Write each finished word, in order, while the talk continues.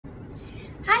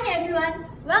Hi everyone,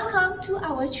 welcome to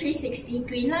our 360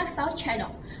 Green Lifestyle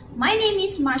channel. My name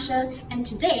is Marsha and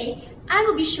today I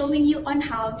will be showing you on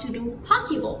how to do poke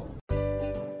bowl.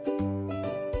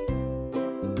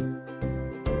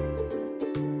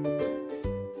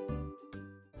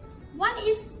 What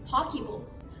is poke bowl?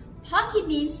 Poke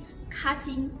means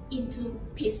cutting into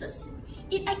pieces.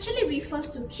 It actually refers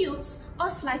to cubes or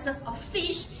slices of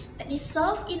fish that is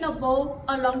served in a bowl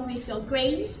along with your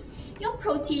grains, your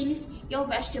proteins, your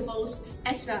vegetables,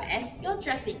 as well as your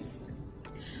dressings.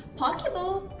 Poke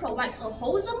bowl provides a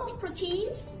whole sum of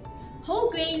proteins,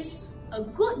 whole grains, a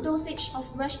good dosage of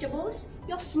vegetables,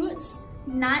 your fruits,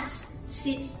 nuts,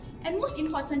 seeds, and most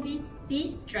importantly,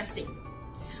 the dressing.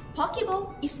 Poke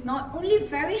bowl is not only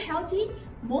very healthy,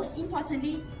 most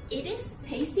importantly, it is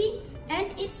tasty and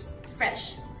it's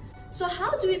fresh. So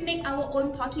how do we make our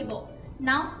own poke bowl?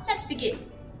 Now, let's begin.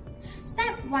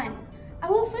 Step 1. I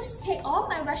will first take all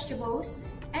my vegetables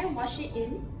and wash it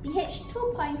in pH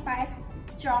 2.5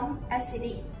 strong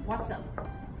acidic water.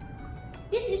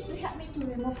 This is to help me to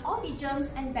remove all the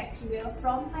germs and bacteria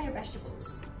from my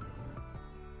vegetables.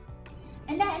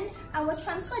 And then I will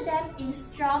transfer them in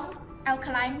strong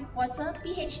alkaline water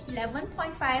pH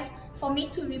 11.5 for me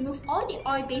to remove all the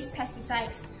oil-based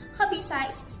pesticides,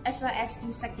 herbicides, as well as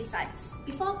insecticides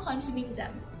before consuming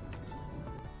them.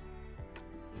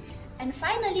 And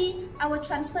finally, I will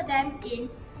transfer them in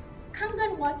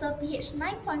Kangen water pH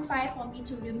 9.5 for me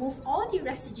to remove all the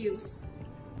residues.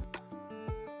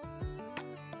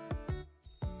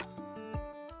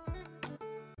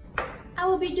 I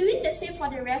will be doing the same for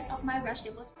the rest of my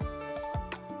vegetables.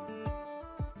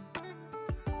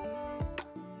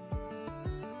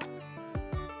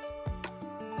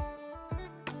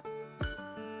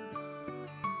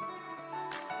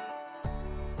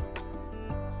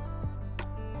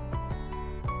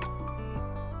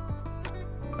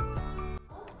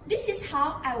 This is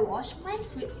how I wash my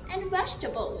fruits and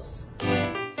vegetables.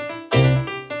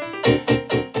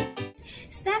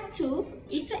 Step 2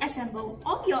 is to assemble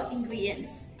all your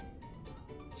ingredients.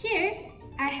 Here,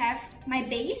 I have my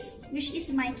base, which is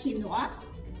my quinoa.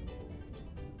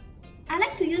 I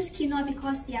like to use quinoa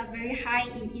because they are very high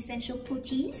in essential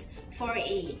proteins for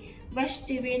a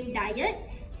vegetarian diet.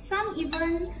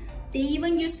 They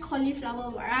even use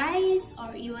cauliflower rice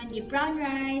or even the brown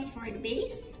rice for the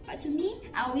base. But to me,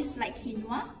 I always like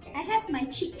quinoa. I have my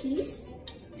chickpeas,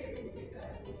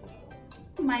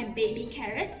 my baby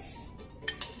carrots.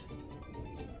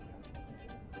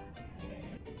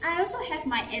 I also have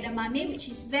my edamame, which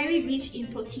is very rich in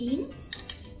proteins.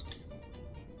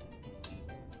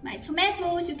 My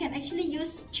tomatoes, you can actually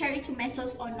use cherry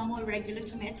tomatoes or normal regular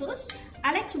tomatoes.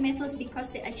 I like tomatoes because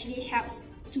they actually helps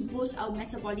to boost our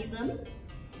metabolism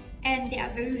and they are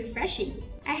very refreshing.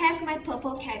 I have my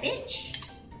purple cabbage.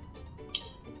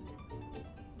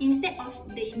 Instead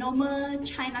of the normal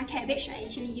China cabbage, I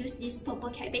actually use this purple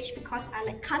cabbage because I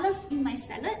like colors in my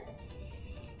salad.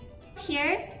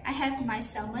 Here, I have my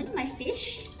salmon, my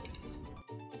fish.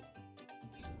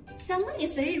 Salmon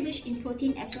is very rich in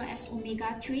protein as well as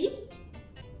omega-3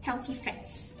 healthy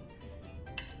fats.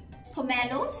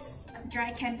 Pomelos,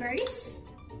 dry cranberries,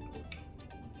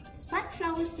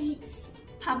 sunflower seeds,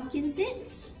 pumpkin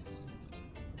seeds,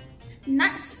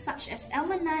 nuts such as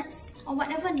almond nuts or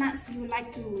whatever nuts you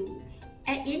like to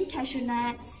add in, cashew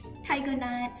nuts, tiger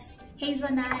nuts,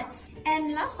 hazelnuts,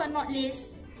 and last but not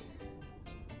least,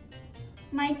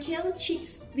 my kale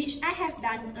chips, which I have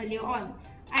done earlier on.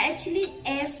 I actually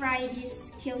air fry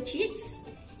these kale chips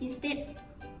instead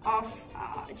of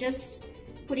just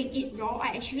putting it raw. I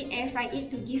actually air fry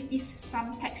it to give this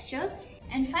some texture.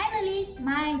 And finally,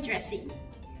 my dressing.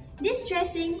 This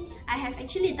dressing, I have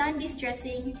actually done this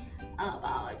dressing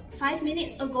about 5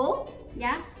 minutes ago,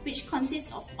 which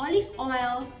consists of olive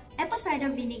oil, apple cider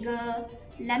vinegar,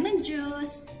 lemon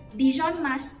juice, Dijon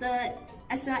mustard,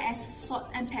 as well as salt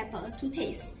and pepper to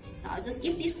taste. So I'll just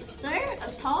give this a stir, a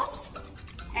toss,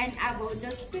 and I will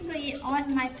just sprinkle it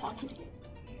on my poke bowl.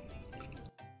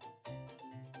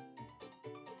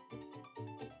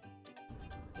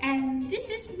 And this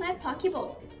is my poke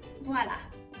bowl. Voila!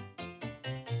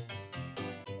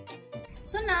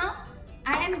 So now,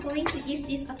 I am going to give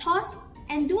this a toss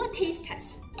and do a taste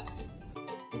test.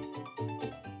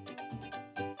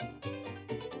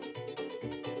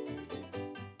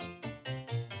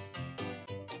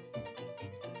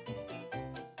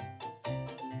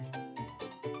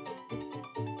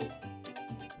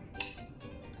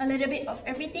 A little bit of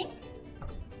everything.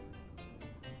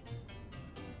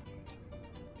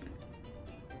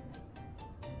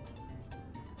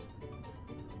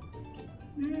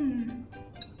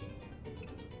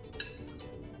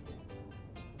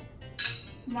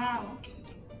 Wow.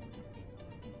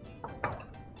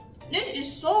 This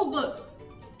is so good.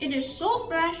 It is so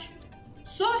fresh,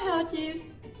 so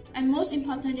healthy, and most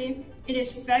importantly, it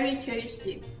is very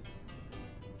tasty.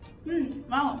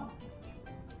 Wow.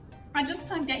 I just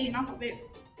can't get enough of it.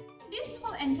 This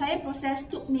whole entire process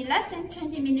took me less than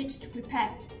 20 minutes to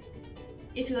prepare.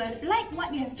 If you have liked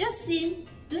what you have just seen,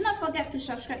 do not forget to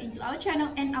subscribe into our channel,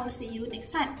 and I will see you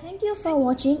next time. Thank you for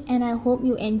watching, and I hope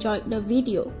you enjoyed the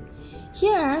video.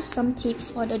 Here are some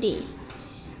tips for the day.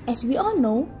 As we all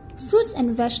know, fruits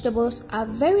and vegetables are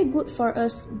very good for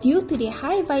us due to their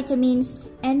high vitamins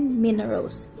and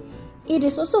minerals. It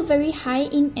is also very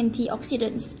high in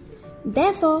antioxidants.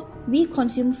 Therefore, we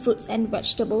consume fruits and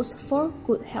vegetables for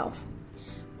good health.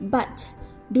 But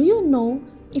do you know,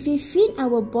 if we feed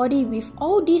our body with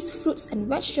all these fruits and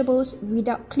vegetables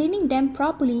without cleaning them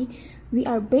properly, we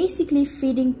are basically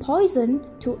feeding poison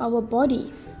to our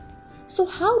body. So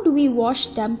how do we wash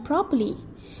them properly?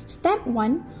 Step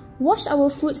 1. Wash our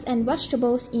fruits and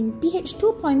vegetables in pH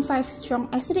 2.5 strong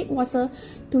acidic water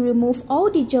to remove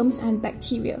all the germs and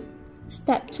bacteria.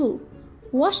 Step 2.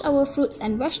 Wash our fruits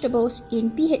and vegetables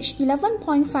in pH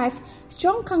 11.5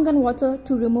 strong Kangen water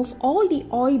to remove all the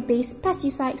oil-based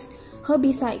pesticides,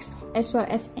 herbicides, as well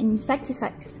as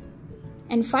insecticides.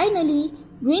 And finally,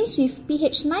 rinse with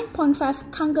pH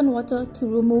 9.5 Kangen water to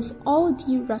remove all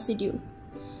the residue.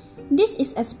 This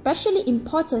is especially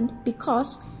important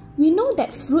because we know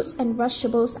that fruits and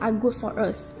vegetables are good for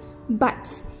us,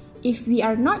 but if we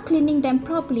are not cleaning them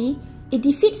properly, it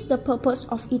defeats the purpose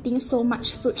of eating so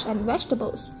much fruits and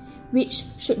vegetables, which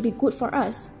should be good for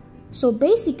us. So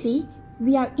basically,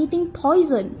 we are eating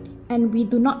poison, and we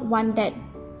do not want that.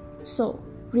 So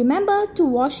remember to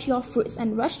wash your fruits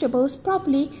and vegetables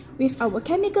properly with our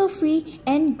chemical-free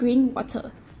and green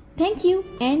water. Thank you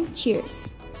and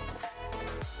cheers!